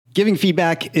Giving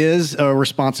feedback is a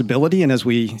responsibility, and as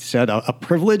we said, a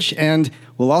privilege, and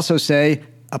we'll also say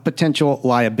a potential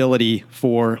liability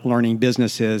for learning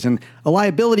businesses. And a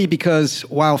liability because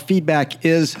while feedback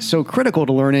is so critical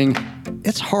to learning,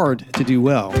 it's hard to do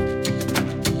well.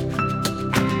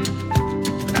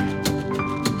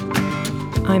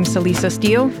 I'm Celisa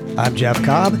Steele. I'm Jeff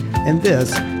Cobb, and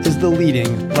this is the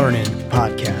Leading Learning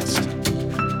Podcast.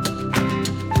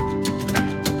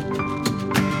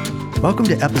 Welcome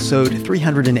to episode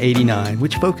 389,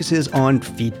 which focuses on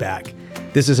feedback.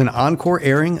 This is an encore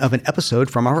airing of an episode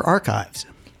from our archives.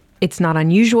 It's not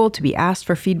unusual to be asked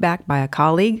for feedback by a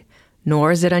colleague, nor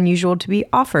is it unusual to be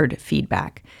offered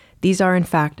feedback. These are, in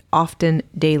fact, often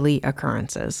daily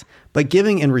occurrences. But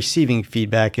giving and receiving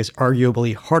feedback is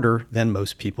arguably harder than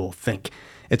most people think.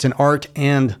 It's an art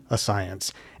and a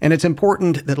science. And it's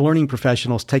important that learning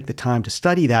professionals take the time to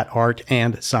study that art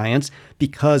and science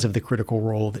because of the critical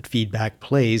role that feedback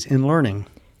plays in learning.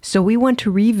 So we want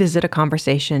to revisit a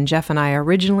conversation Jeff and I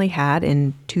originally had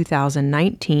in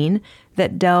 2019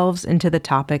 that delves into the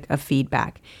topic of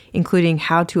feedback, including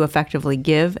how to effectively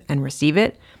give and receive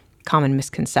it, common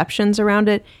misconceptions around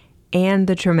it, and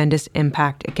the tremendous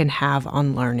impact it can have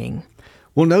on learning.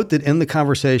 We'll note that in the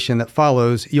conversation that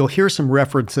follows, you'll hear some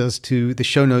references to the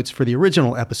show notes for the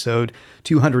original episode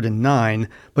 209,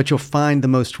 but you'll find the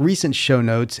most recent show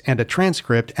notes and a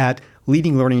transcript at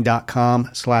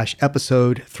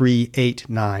leadinglearning.com/episode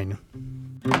 389.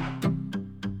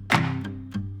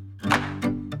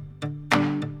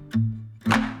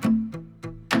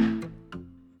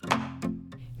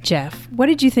 Jeff, what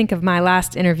did you think of my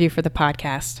last interview for the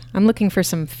podcast? I'm looking for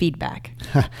some feedback.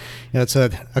 It's a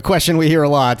question we hear a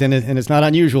lot, and it's not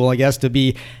unusual, I guess, to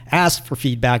be asked for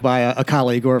feedback by a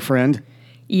colleague or a friend.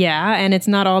 Yeah, and it's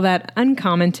not all that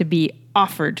uncommon to be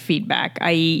offered feedback,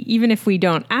 i.e., even if we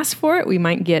don't ask for it, we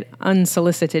might get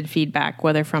unsolicited feedback,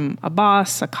 whether from a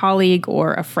boss, a colleague,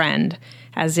 or a friend.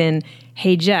 As in,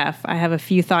 hey, Jeff, I have a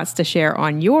few thoughts to share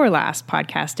on your last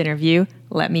podcast interview.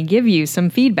 Let me give you some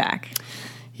feedback.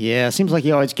 Yeah, it seems like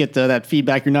you always get that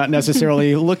feedback you're not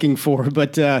necessarily looking for,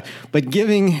 but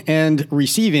giving and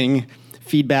receiving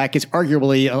feedback is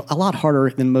arguably a lot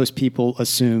harder than most people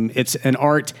assume. It's an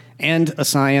art and a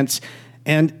science,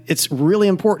 and it's really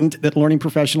important that learning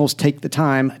professionals take the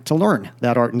time to learn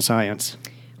that art and science.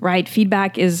 Right.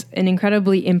 Feedback is an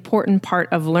incredibly important part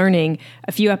of learning.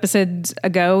 A few episodes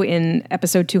ago, in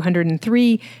episode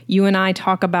 203, you and I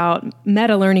talk about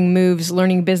meta-learning moves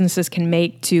learning businesses can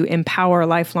make to empower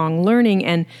lifelong learning,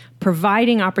 and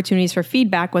providing opportunities for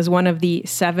feedback was one of the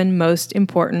 7 most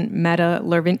important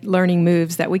meta-learning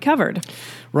moves that we covered.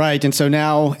 Right. And so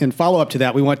now, in follow-up to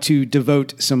that, we want to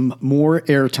devote some more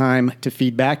airtime to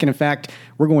feedback. And in fact,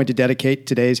 we're going to dedicate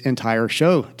today's entire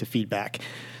show to feedback.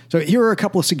 So here are a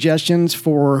couple of suggestions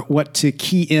for what to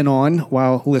key in on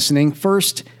while listening.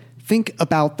 First, think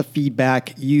about the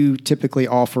feedback you typically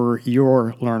offer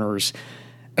your learners.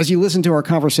 As you listen to our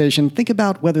conversation, think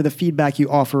about whether the feedback you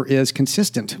offer is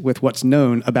consistent with what's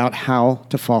known about how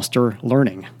to foster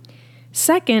learning.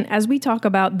 Second, as we talk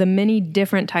about the many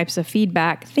different types of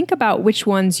feedback, think about which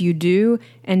ones you do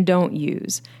and don't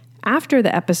use. After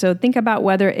the episode, think about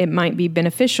whether it might be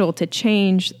beneficial to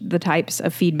change the types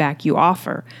of feedback you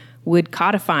offer. Would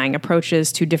codifying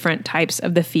approaches to different types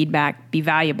of the feedback be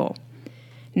valuable?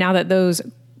 Now that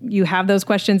you have those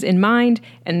questions in mind,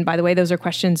 and by the way, those are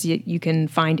questions you can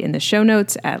find in the show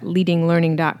notes at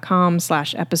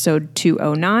leadinglearning.com/episode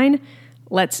 209.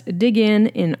 Let's dig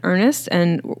in earnest,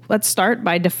 and let's start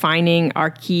by defining our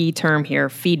key term here,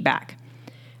 feedback.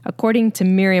 According to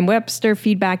Merriam-Webster,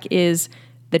 feedback is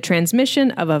the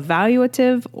transmission of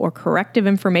evaluative or corrective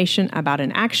information about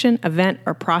an action, event,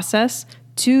 or process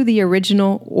to the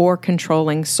original or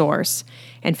controlling source.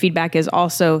 And feedback is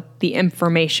also the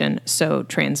information so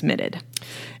transmitted.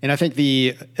 And I think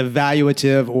the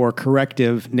evaluative or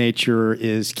corrective nature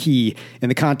is key. In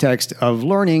the context of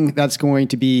learning, that's going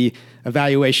to be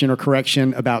evaluation or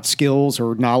correction about skills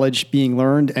or knowledge being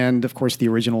learned. And of course, the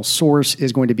original source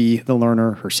is going to be the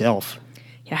learner herself.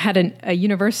 I had a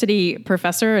university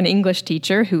professor, an English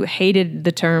teacher, who hated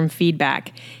the term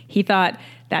feedback. He thought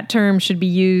that term should be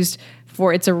used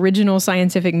for its original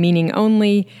scientific meaning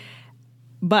only.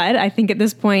 But I think at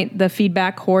this point, the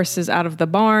feedback horse is out of the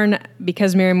barn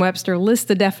because Merriam-Webster lists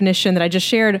the definition that I just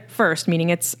shared first, meaning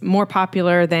it's more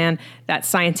popular than that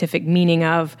scientific meaning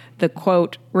of the,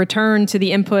 quote, return to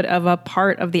the input of a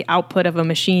part of the output of a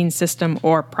machine, system,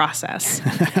 or process.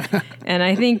 And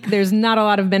I think there's not a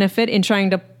lot of benefit in trying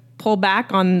to pull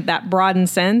back on that broadened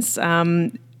sense.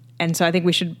 And so I think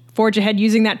we should forge ahead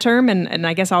using that term. And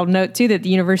I guess I'll note, too, that the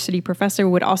university professor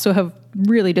would also have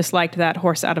really disliked that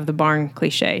horse out of the barn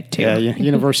cliche, too. Yeah,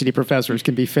 university professors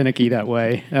can be finicky that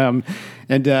way.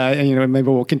 Maybe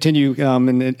we'll continue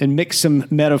and mix some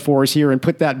metaphors here and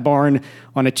put that barn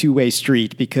on a two-way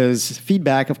street, because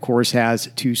feedback, of course, has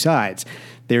two sides.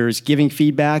 There's giving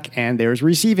feedback and there's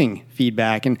receiving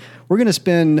feedback. And we're going to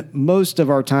spend most of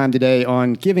our time today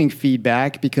on giving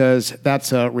feedback, because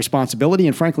that's a responsibility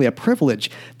and, frankly, a privilege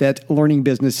that learning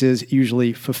businesses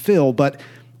usually fulfill. But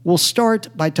we'll start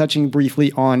by touching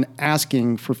briefly on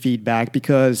asking for feedback,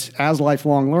 because as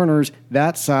lifelong learners,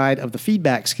 that side of the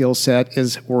feedback skill set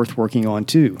is worth working on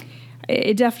too.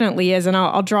 It definitely is. And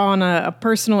I'll draw on a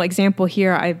personal example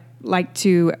here. I like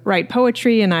to write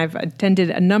poetry, and I've attended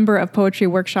a number of poetry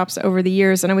workshops over the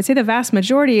years. And I would say the vast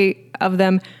majority of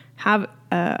them have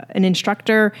an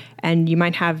instructor, and you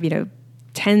might have,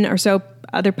 10 or so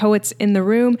other poets in the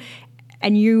room,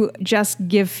 and you just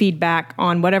give feedback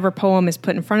on whatever poem is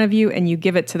put in front of you, and you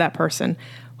give it to that person.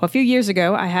 Well, a few years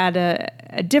ago, I had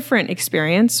a different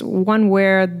experience, one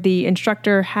where the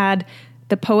instructor had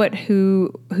the poet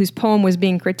whose poem was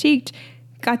being critiqued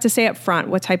got to say up front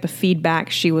what type of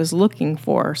feedback she was looking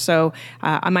for. So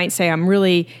I might say, I'm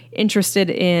really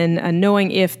interested in knowing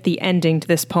if the ending to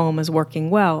this poem is working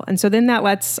well. And so then that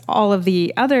lets all of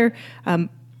the other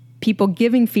people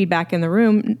giving feedback in the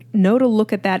room know to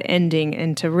look at that ending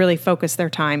and to really focus their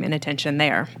time and attention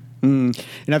there. And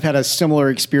I've had a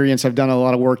similar experience. I've done a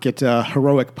lot of work at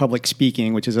Heroic Public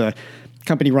Speaking, which is a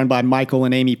company run by Michael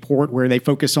and Amy Port, where they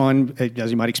focus on,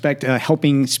 as you might expect,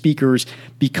 helping speakers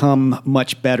become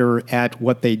much better at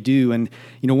what they do. And,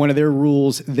 one of their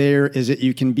rules there is that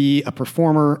you can be a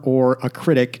performer or a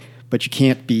critic, but you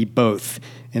can't be both.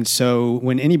 And so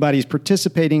when anybody's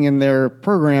participating in their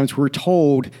programs, we're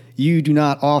told you do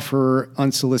not offer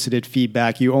unsolicited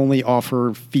feedback. You only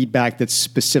offer feedback that's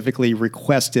specifically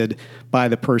requested by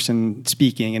the person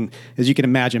speaking. And as you can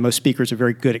imagine, most speakers are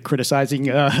very good at criticizing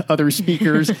other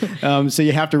speakers. So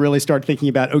you have to really start thinking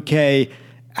about, okay,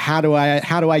 how do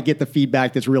I get the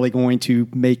feedback that's really going to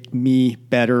make me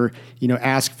better?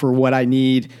 Ask for what I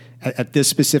need at this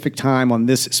specific time on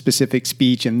this specific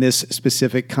speech in this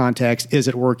specific context. Is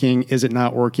it working? Is it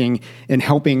not working? And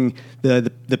helping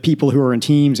the people who are in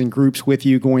teams and groups with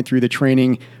you going through the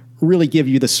training really give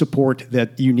you the support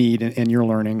that you need in your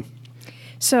learning.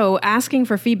 So asking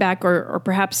for feedback, or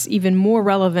perhaps even more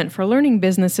relevant for learning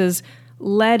businesses,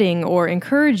 letting or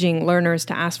encouraging learners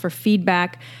to ask for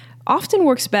feedback often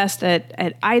works best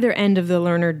at either end of the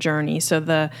learner journey. So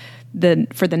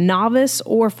for the novice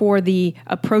or for the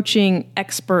approaching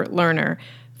expert learner.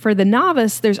 For the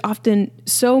novice, there's often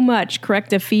so much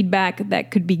corrective feedback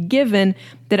that could be given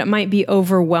that it might be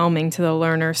overwhelming to the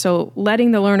learner. So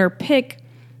letting the learner pick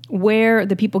where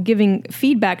the people giving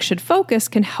feedback should focus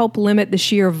can help limit the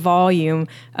sheer volume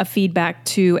of feedback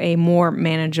to a more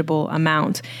manageable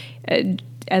amount.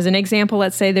 As an example,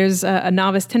 let's say there's a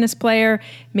novice tennis player.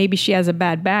 Maybe she has a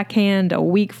bad backhand, a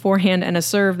weak forehand, and a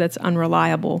serve that's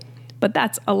unreliable. But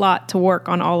that's a lot to work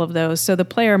on all of those. So the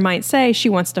player might say she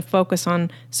wants to focus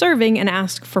on serving and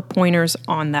ask for pointers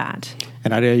on that.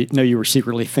 And I know you were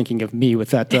secretly thinking of me with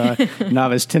that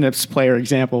novice tennis player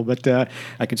example, but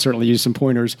I could certainly use some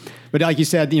pointers. But like you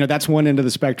said, that's one end of the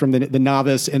spectrum, the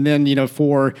novice. And then,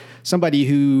 for somebody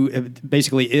who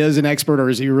basically is an expert or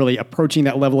is really approaching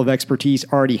that level of expertise,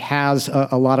 already has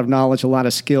a lot of knowledge, a lot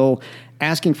of skill,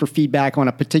 asking for feedback on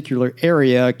a particular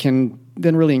area can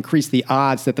then really increase the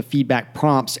odds that the feedback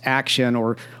prompts action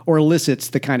or elicits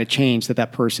the kind of change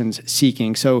that person's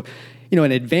seeking. So,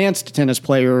 an advanced tennis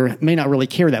player may not really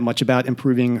care that much about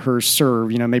improving her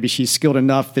serve. Maybe she's skilled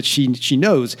enough that she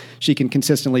knows she can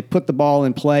consistently put the ball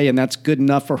in play, and that's good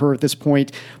enough for her at this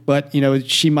point. But,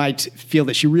 she might feel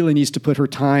that she really needs to put her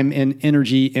time and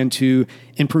energy into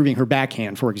improving her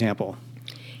backhand, for example.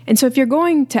 And so if you're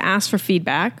going to ask for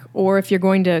feedback, or if you're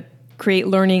going to create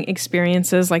learning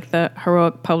experiences like the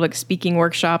Heroic Public Speaking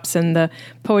workshops and the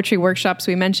poetry workshops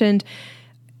we mentioned,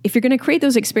 if you're going to create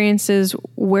those experiences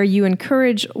where you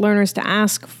encourage learners to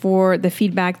ask for the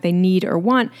feedback they need or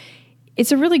want,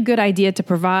 it's a really good idea to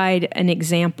provide an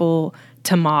example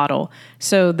to model.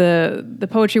 So the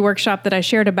poetry workshop that I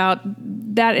shared about,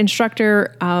 that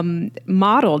instructor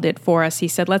modeled it for us. He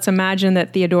said, let's imagine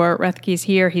that Theodore Roethke's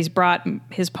here. He's brought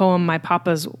his poem, My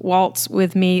Papa's Waltz,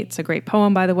 with me. It's a great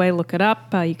poem, by the way. Look it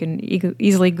up. You can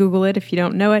easily Google it if you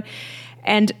don't know it.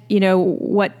 And,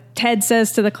 what Ted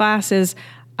says to the class is,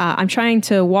 I'm trying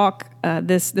to walk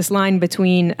this line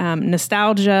between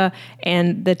nostalgia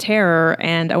and the terror,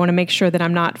 and I want to make sure that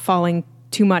I'm not falling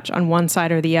too much on one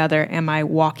side or the other? Am I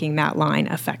walking that line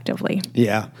effectively?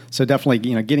 Yeah. So definitely,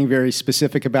 getting very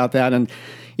specific about that. And,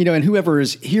 and whoever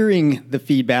is hearing the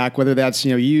feedback, whether that's,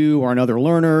 you or another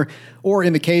learner, or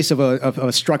in the case of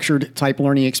a structured type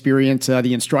learning experience,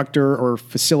 the instructor or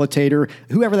facilitator,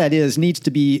 whoever that is, needs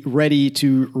to be ready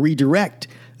to redirect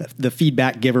the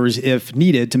feedback givers if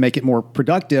needed to make it more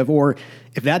productive. Or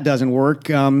if that doesn't work,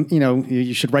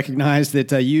 you should recognize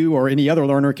that you or any other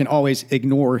learner can always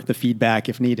ignore the feedback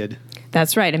if needed.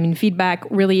 That's right. I mean, feedback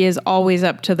really is always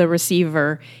up to the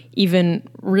receiver. Even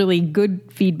really good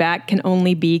feedback can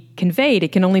only be conveyed.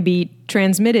 It can only be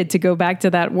transmitted, to go back to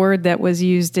that word that was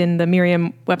used in the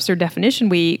Merriam-Webster definition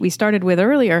we started with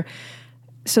earlier.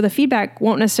 So the feedback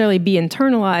won't necessarily be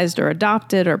internalized or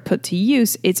adopted or put to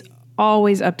use. It's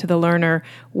always up to the learner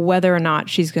whether or not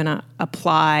she's going to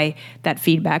apply that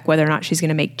feedback, whether or not she's going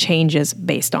to make changes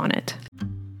based on it.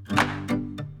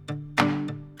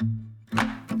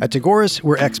 At Tagoras,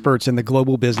 we're experts in the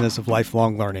global business of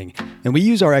lifelong learning, and we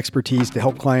use our expertise to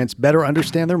help clients better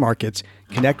understand their markets,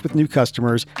 connect with new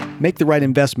customers, make the right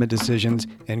investment decisions,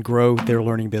 and grow their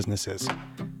learning businesses.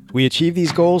 We achieve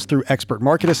these goals through expert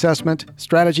market assessment,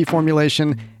 strategy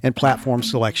formulation, and platform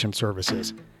selection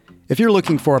services. If you're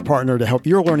looking for a partner to help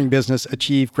your learning business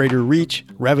achieve greater reach,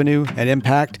 revenue, and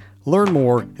impact, learn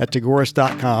more at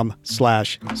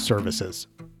tagoras.com/services.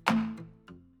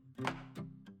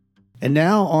 And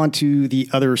now on to the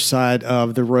other side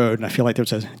of the road. And I feel like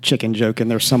there's a chicken joke in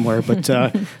there somewhere, but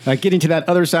getting to that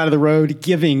other side of the road,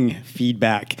 giving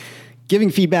feedback. Giving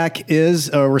feedback is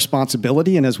a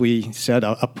responsibility, and as we said,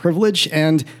 a privilege,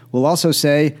 and we'll also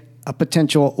say a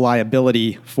potential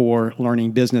liability for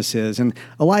learning businesses. And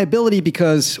a liability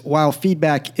because while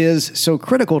feedback is so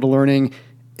critical to learning,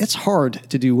 it's hard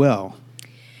to do well.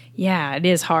 Yeah, it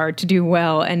is hard to do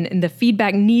well, and the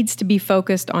feedback needs to be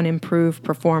focused on improved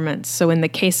performance. So in the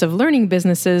case of learning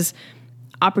businesses,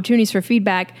 opportunities for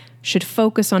feedback should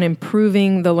focus on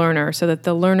improving the learner so that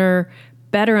the learner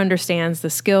better understands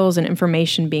the skills and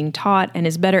information being taught and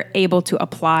is better able to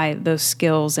apply those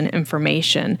skills and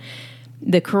information.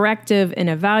 The corrective and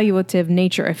evaluative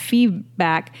nature of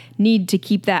feedback need to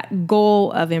keep that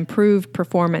goal of improved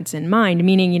performance in mind,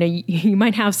 meaning, you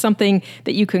might have something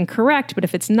that you can correct, but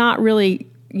if it's not really,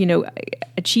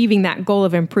 achieving that goal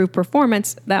of improved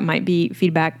performance, that might be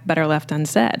feedback better left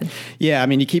unsaid. Yeah,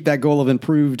 you keep that goal of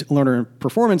improved learner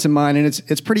performance in mind, and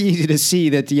it's pretty easy to see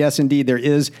that, yes, indeed, there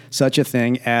is such a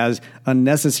thing as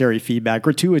unnecessary feedback,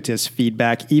 gratuitous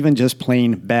feedback, even just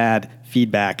plain bad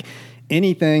feedback.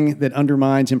 Anything that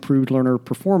undermines improved learner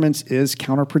performance is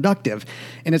counterproductive.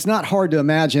 And it's not hard to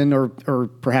imagine or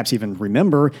perhaps even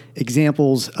remember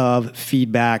examples of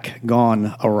feedback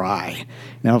gone awry.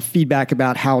 Now, feedback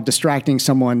about how distracting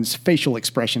someone's facial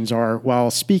expressions are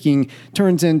while speaking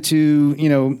turns into,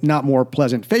 not more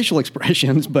pleasant facial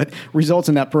expressions, but results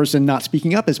in that person not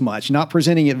speaking up as much, not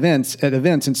presenting at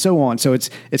events, and so on. So it's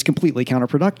completely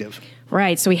counterproductive.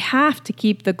 Right. So we have to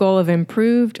keep the goal of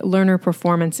improved learner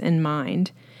performance in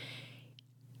mind.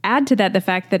 Add to that the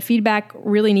fact that feedback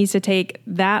really needs to take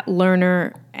that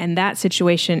learner and that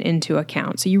situation into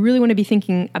account. So you really want to be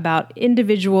thinking about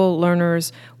individual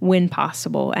learners when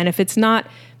possible. And if it's not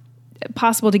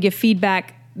possible to give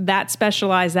feedback that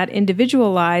specialized, that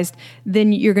individualized,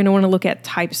 then you're going to want to look at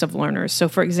types of learners. So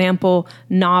for example,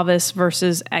 novice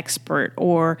versus expert,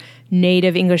 or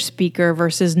native English speaker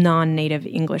versus non-native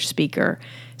English speaker.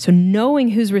 So knowing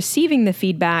who's receiving the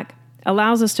feedback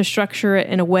allows us to structure it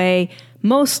in a way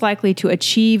most likely to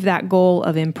achieve that goal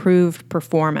of improved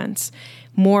performance.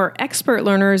 More expert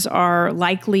learners are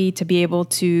likely to be able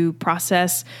to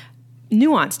process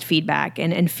nuanced feedback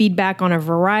and feedback on a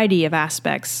variety of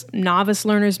aspects. Novice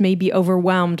learners may be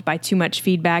overwhelmed by too much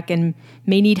feedback and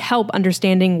may need help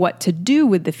understanding what to do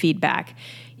with the feedback.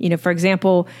 For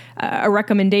example, a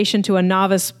recommendation to a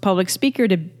novice public speaker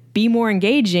to be more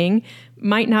engaging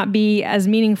might not be as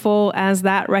meaningful as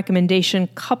that recommendation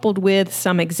coupled with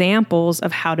some examples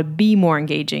of how to be more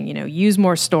engaging, use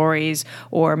more stories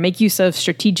or make use of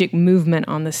strategic movement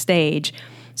on the stage.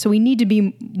 So we need to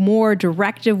be more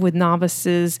directive with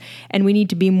novices, and we need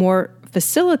to be more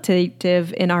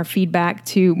facilitative in our feedback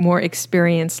to more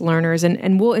experienced learners.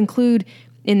 And we'll include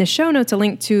in the show notes a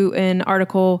link to an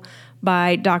article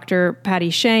by Dr. Patty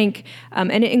Shank,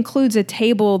 and it includes a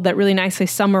table that really nicely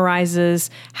summarizes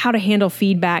how to handle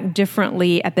feedback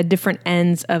differently at the different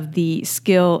ends of the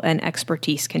skill and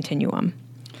expertise continuum.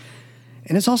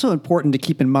 And it's also important to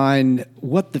keep in mind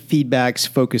what the feedback's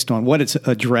focused on, what it's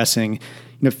addressing.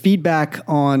 feedback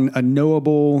on a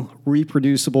knowable,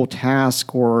 reproducible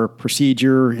task or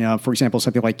procedure, for example,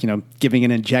 something like, giving an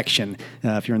injection,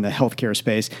 if you're in the healthcare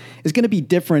space, is going to be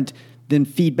different than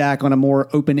feedback on a more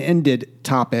open-ended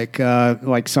topic,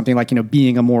 like something like,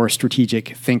 being a more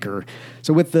strategic thinker.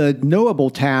 So with the knowable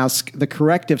task, the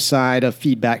corrective side of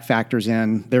feedback factors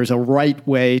in. There's a right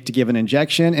way to give an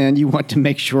injection, and you want to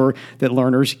make sure that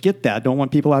learners get that. Don't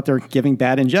want people out there giving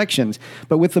bad injections.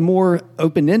 But with the more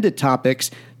open-ended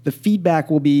topics, the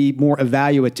feedback will be more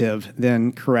evaluative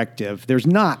than corrective. There's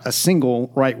not a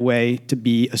single right way to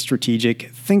be a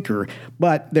strategic thinker,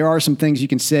 but there are some things you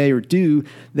can say or do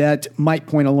that might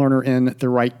point a learner in the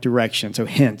right direction. So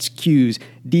hints, cues,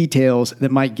 details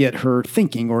that might get her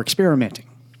thinking or experimenting.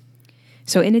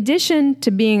 So in addition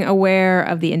to being aware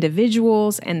of the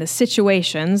individuals and the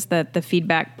situations that the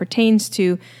feedback pertains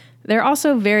to, there are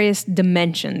also various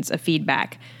dimensions of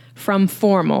feedback. From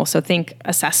formal, so think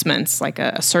assessments like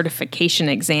a certification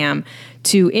exam,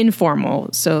 to informal,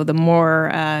 so the more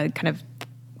kind of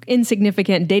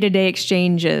insignificant day-to-day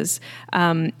exchanges,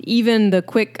 even the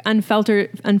quick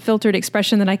unfiltered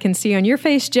expression that I can see on your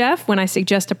face, Jeff, when I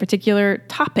suggest a particular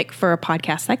topic for a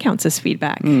podcast, that counts as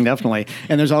feedback. Definitely.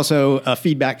 And there's also a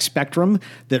feedback spectrum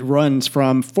that runs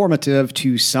from formative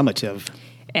to summative.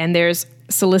 And there's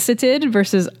solicited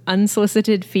versus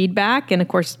unsolicited feedback, and of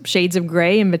course, shades of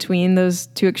gray in between those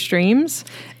two extremes.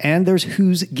 And there's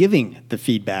who's giving the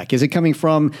feedback. Is it coming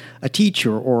from a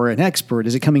teacher or an expert?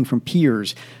 Is it coming from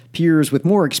peers with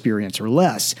more experience or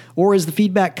less? Or is the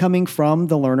feedback coming from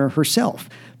the learner herself,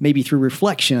 maybe through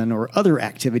reflection or other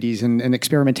activities and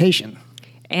experimentation?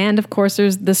 And of course,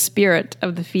 there's the spirit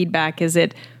of the feedback. Is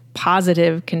it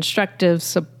positive, constructive,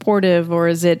 supportive, or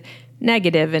is it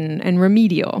negative and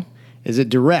remedial? Is it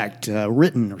direct,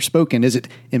 written, or spoken? Is it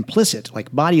implicit,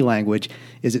 like body language?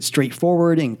 Is it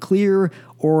straightforward and clear,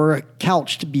 or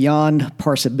couched beyond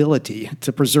parsability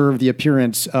to preserve the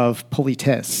appearance of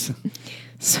politesse?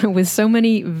 So with so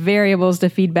many variables to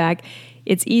feedback,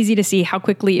 it's easy to see how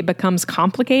quickly it becomes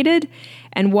complicated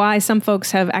and why some folks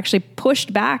have actually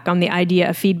pushed back on the idea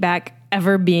of feedback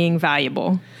ever being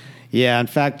valuable. Yeah, in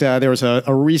fact, there was a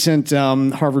recent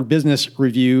Harvard Business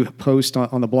Review post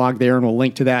on the blog there, and we'll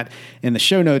link to that in the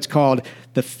show notes, called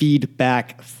The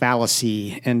Feedback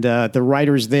Fallacy. And the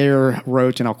writers there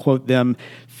wrote, and I'll quote them,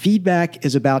 "Feedback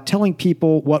is about telling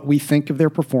people what we think of their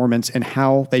performance and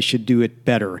how they should do it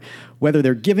better, whether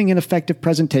they're giving an effective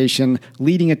presentation,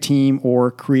 leading a team,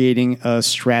 or creating a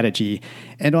strategy.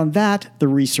 And on that, the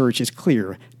research is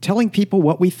clear. Telling people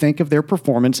what we think of their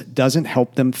performance doesn't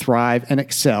help them thrive and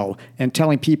excel, and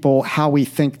telling people how we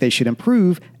think they should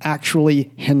improve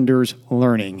actually hinders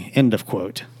learning." End of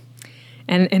quote.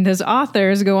 And those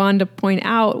authors go on to point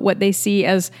out what they see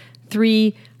as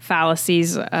three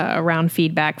fallacies around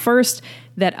feedback. First,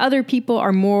 that other people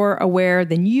are more aware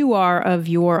than you are of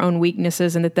your own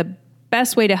weaknesses, and that the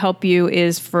best way to help you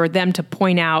is for them to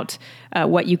point out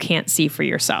what you can't see for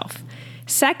yourself.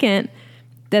 Second,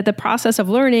 that the process of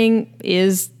learning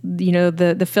is,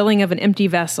 the filling of an empty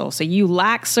vessel. So you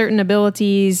lack certain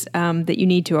abilities that you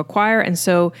need to acquire, and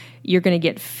so you're going to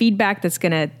get feedback that's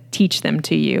going to teach them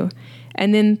to you.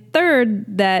 And then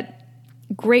third, that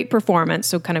great performance,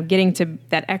 so kind of getting to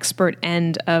that expert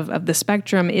end of the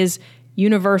spectrum, is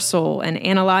universal and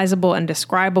analyzable and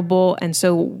describable. And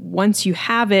so once you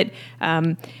have it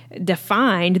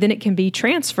defined, then it can be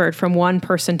transferred from one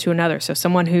person to another. So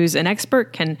someone who's an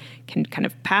expert can kind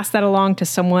of pass that along to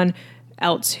someone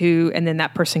else and then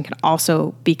that person can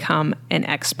also become an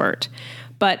expert.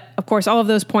 But of course, all of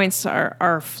those points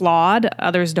are flawed.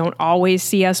 Others don't always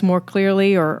see us more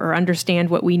clearly or understand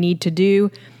what we need to do.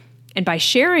 And by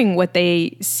sharing what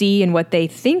they see and what they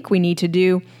think we need to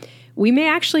do, we may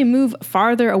actually move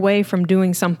farther away from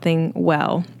doing something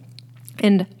well.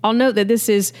 And I'll note that this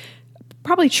is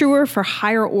probably truer for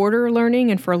higher order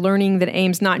learning and for learning that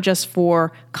aims not just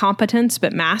for competence,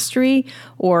 but mastery,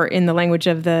 or in the language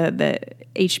of the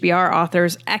HBR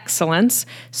authors, excellence.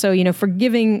 So, for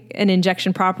giving an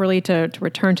injection properly, to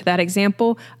return to that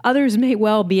example, others may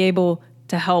well be able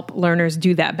to help learners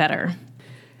do that better.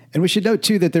 And we should note,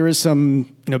 too, that there is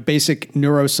some basic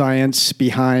neuroscience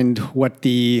behind what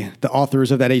the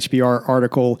authors of that HBR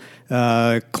article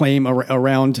claim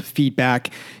around feedback.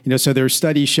 So there's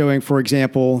studies showing, for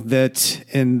example, that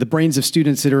in the brains of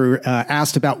students that are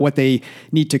asked about what they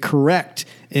need to correct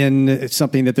in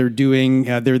something that they're doing,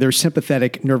 their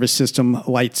sympathetic nervous system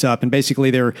lights up, and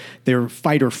basically their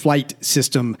fight or flight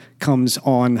system comes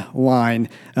online,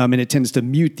 and it tends to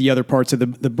mute the other parts of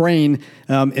the brain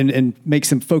and makes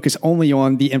them focus only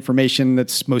on the information that's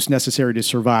that's most necessary to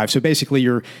survive. So basically,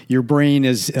 your brain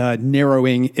is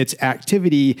narrowing its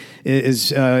activity,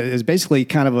 is basically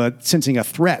kind of sensing a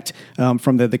threat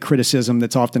from the criticism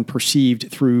that's often perceived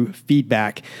through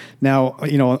feedback. Now,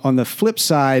 on the flip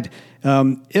side,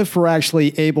 if we're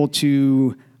actually able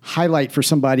to highlight for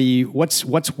somebody what's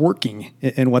working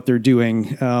in what they're doing,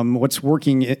 what's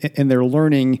working in their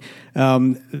learning,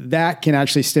 that can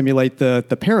actually stimulate the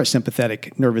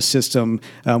parasympathetic nervous system,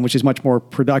 which is much more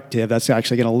productive. That's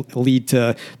actually going to lead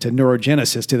to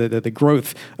neurogenesis, to the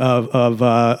growth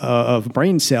of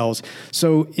brain cells.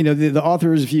 So, the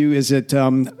author's view is that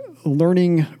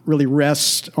learning really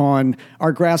rests on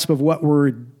our grasp of what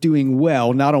we're doing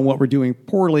well, not on what we're doing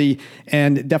poorly,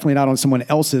 and definitely not on someone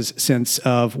else's sense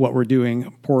of what we're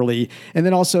doing poorly. And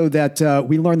then also that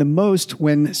we learn the most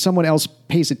when someone else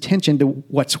pays attention to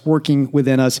what's working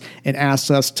within us and asks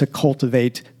us to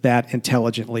cultivate that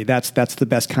intelligently. That's the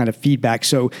best kind of feedback.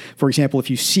 So, for example, if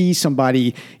you see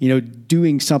somebody,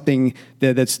 doing something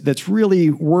that's really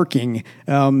working,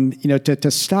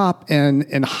 to stop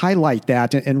and highlight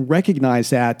that and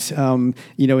recognize that,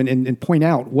 and point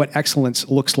out what excellence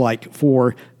looks like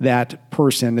for that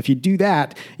person. If you do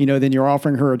that, then you're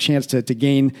offering her a chance to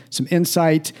gain some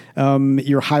insight.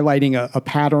 You're highlighting a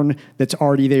pattern that's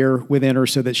already there within her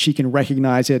so that she can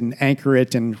recognize it and anchor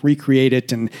it and recreate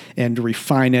it and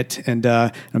refine it. And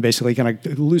I'm basically kind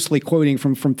of loosely quoting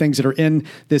from things that are in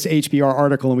this HBR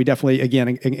article. And we definitely, again,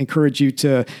 encourage you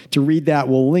to read that.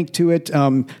 We'll link to it.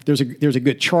 There's a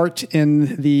good chart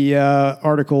in the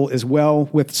article as well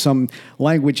with some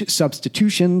language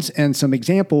substitutions and some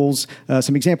example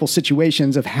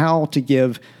situations of how to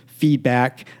give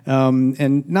feedback,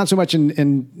 and not so much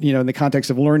in the context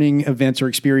of learning events or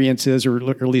experiences, or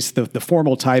at least the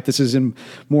formal type. This is in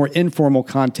more informal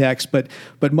context, but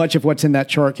much of what's in that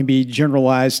chart can be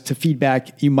generalized to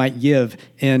feedback you might give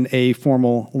in a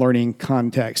formal learning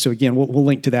context. So again, we'll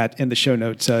link to that in the show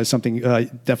notes. Something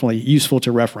definitely useful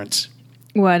to reference.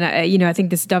 Well, and, I think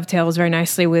this dovetails very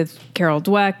nicely with Carol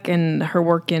Dweck and her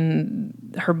work in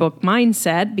her book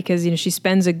Mindset, because, she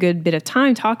spends a good bit of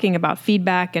time talking about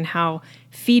feedback and how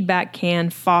feedback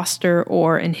can foster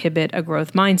or inhibit a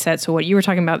growth mindset. So what you were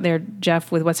talking about there,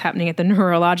 Jeff, with what's happening at the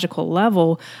neurological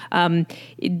level,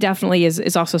 it definitely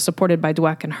is also supported by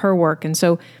Dweck and her work. And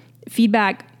so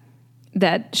feedback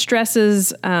that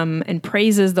stresses and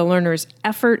praises the learner's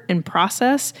effort and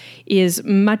process is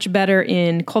much better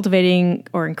in cultivating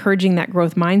or encouraging that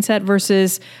growth mindset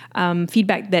versus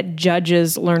feedback that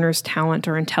judges learners' talent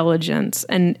or intelligence.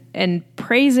 And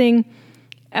praising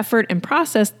effort and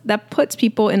process, that puts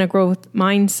people in a growth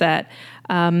mindset.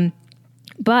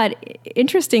 But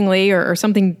interestingly, or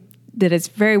something that is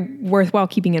very worthwhile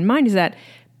keeping in mind, is that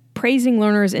praising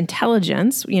learners'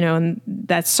 intelligence, and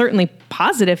that's certainly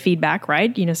positive feedback,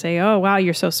 right? Say, oh, wow,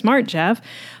 you're so smart, Jeff.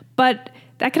 But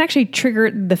that can actually trigger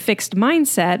the fixed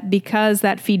mindset because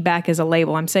that feedback is a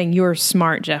label. I'm saying you're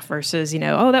smart, Jeff, versus,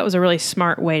 oh, that was a really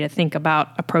smart way to think about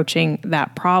approaching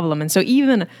that problem. And so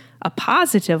even a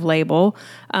positive label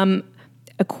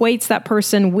equates that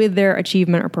person with their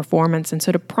achievement or performance. And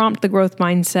so to prompt the growth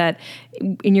mindset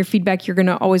in your feedback, you're going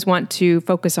to always want to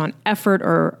focus on effort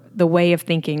or the way of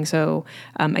thinking. So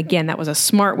again, that was a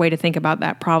smart way to think about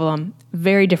that problem.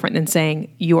 Very different than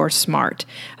saying you're smart.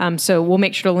 So we'll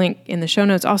make sure to link in the show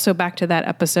notes also back to that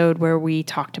episode where we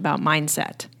talked about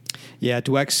mindset. Yeah,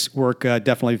 Dweck's work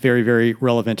definitely very, very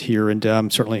relevant here, and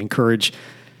certainly encourage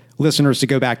listeners to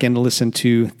go back and listen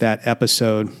to that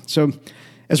episode. So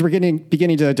as we're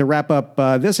beginning to wrap up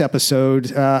this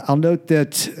episode, I'll note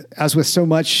that as with so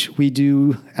much we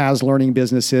do as learning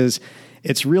businesses,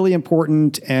 it's really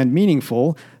important and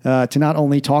meaningful to not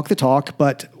only talk the talk,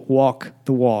 but walk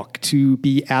the walk, to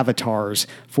be avatars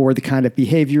for the kind of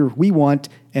behavior we want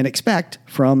and expect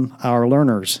from our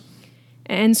learners.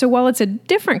 And so while it's a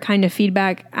different kind of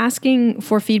feedback, asking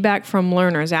for feedback from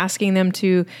learners, asking them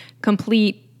to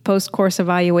complete post-course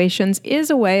evaluations is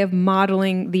a way of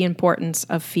modeling the importance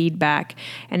of feedback.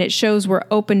 And it shows we're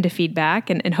open to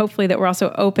feedback and hopefully that we're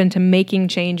also open to making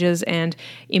changes and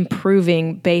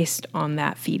improving based on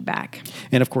that feedback.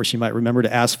 And of course, you might remember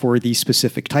to ask for the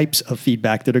specific types of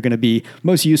feedback that are going to be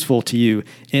most useful to you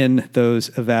in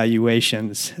those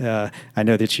evaluations. I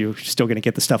know that you're still going to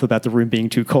get the stuff about the room being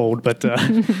too cold, but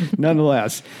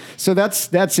nonetheless. So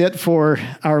that's it for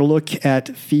our look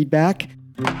at feedback.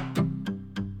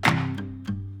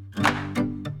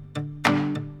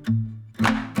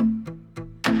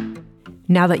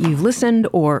 Now that you've listened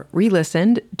or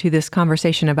re-listened to this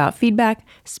conversation about feedback,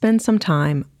 spend some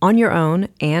time on your own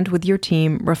and with your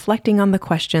team reflecting on the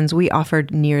questions we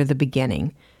offered near the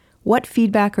beginning. What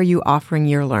feedback are you offering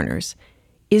your learners?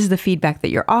 Is the feedback that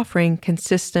you're offering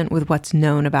consistent with what's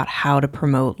known about how to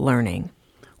promote learning?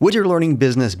 Would your learning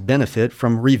business benefit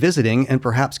from revisiting and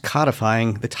perhaps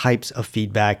codifying the types of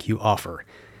feedback you offer?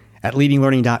 At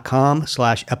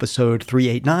leadinglearning.com/episode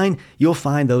 389, you'll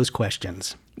find those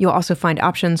questions. You'll also find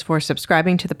options for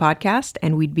subscribing to the podcast,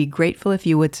 and we'd be grateful if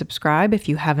you would subscribe if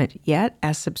you haven't yet,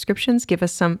 as subscriptions give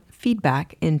us some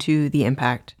feedback into the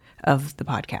impact of the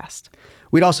podcast.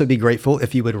 We'd also be grateful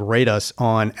if you would rate us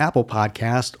on Apple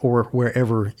Podcast or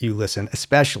wherever you listen,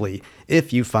 especially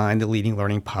if you find the Leading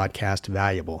Learning podcast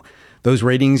valuable. Those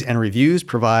ratings and reviews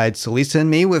provide Celisa and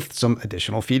me with some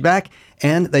additional feedback,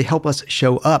 and they help us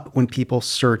show up when people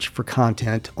search for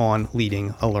content on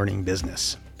leading a learning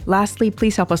business. Lastly,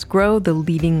 please help us grow the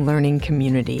Leading Learning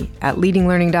community. At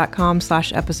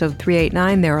leadinglearning.com/episode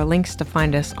 389, there are links to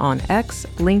find us on X,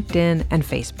 LinkedIn, and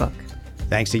Facebook.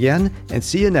 Thanks again, and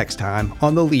see you next time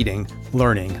on the Leading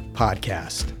Learning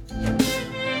podcast.